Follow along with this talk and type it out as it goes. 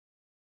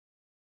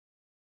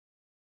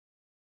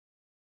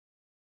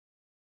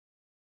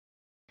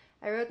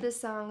I wrote this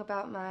song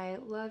about my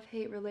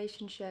love-hate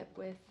relationship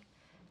with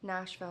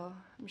Nashville.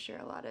 I'm sure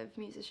a lot of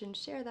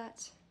musicians share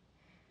that.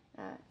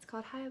 It's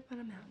called High Up on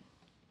a Mountain.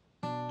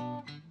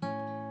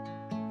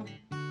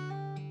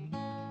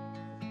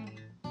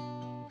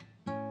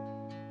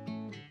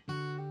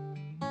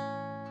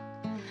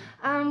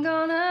 I'm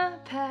gonna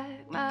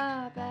pack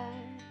my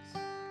bags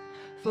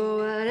for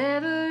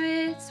whatever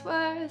it's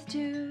worth to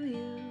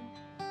you.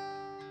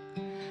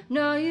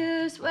 No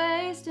use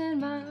wasting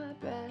my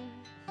breath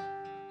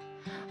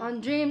on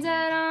dreams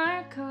that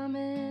aren't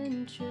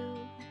coming true.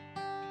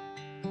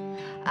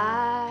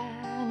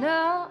 I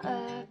know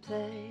a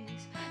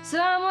place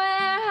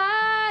somewhere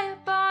high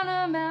up on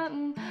a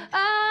mountain,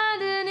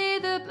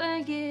 underneath a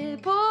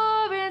blanket,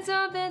 pouring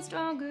something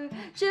stronger,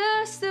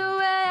 just the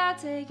way I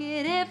take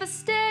it. If I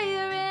stay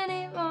here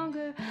any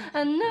longer,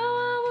 I know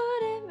I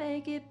wouldn't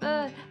make it,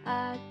 but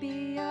I'd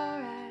be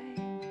alright.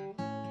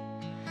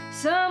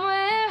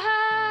 Somewhere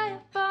high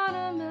up on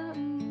a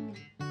mountain.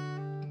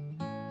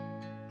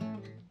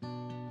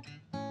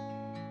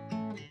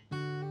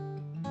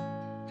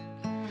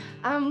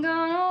 I'm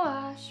gonna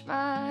wash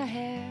my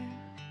hair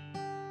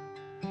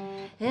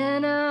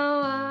in a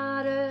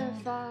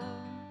waterfall,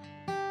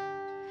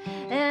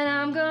 and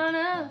I'm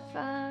gonna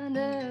find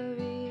a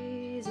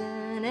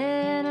reason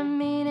and a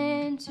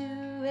meaning to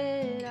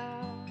it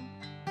all.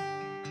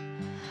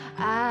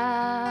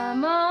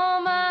 I'm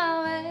on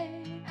my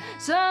way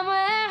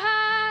somewhere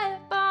high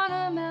up on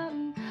a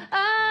mountain,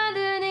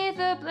 underneath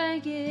a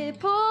blanket,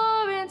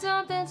 pouring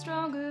something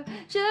stronger,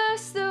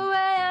 just the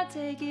way I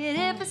take it.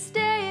 If I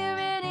stay here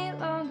any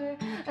longer,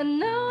 I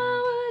know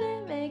I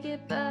wouldn't make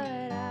it, but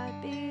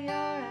I'd be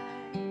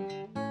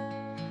alright.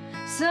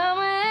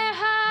 Somewhere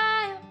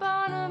high up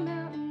on a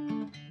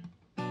mountain.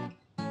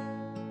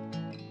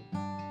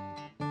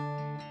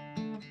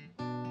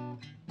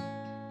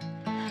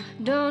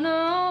 Don't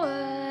know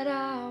what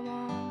I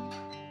want,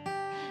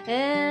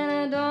 and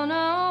I don't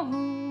know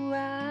who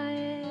I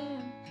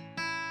am,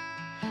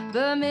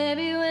 but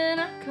maybe when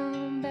I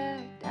come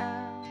back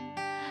down,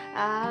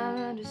 I'll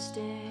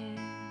understand.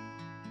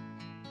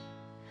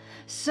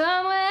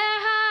 Somewhere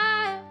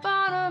high up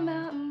on a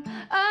mountain,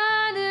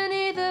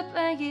 underneath a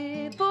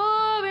blanket,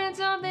 pouring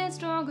something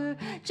stronger,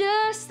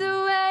 just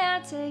the way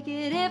I take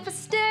it. If I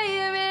stay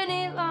here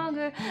any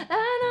longer,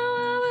 I know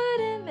I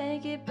wouldn't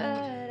make it, but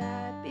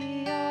I'd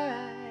be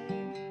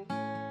alright.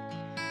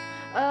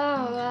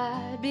 Oh,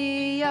 I'd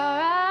be alright.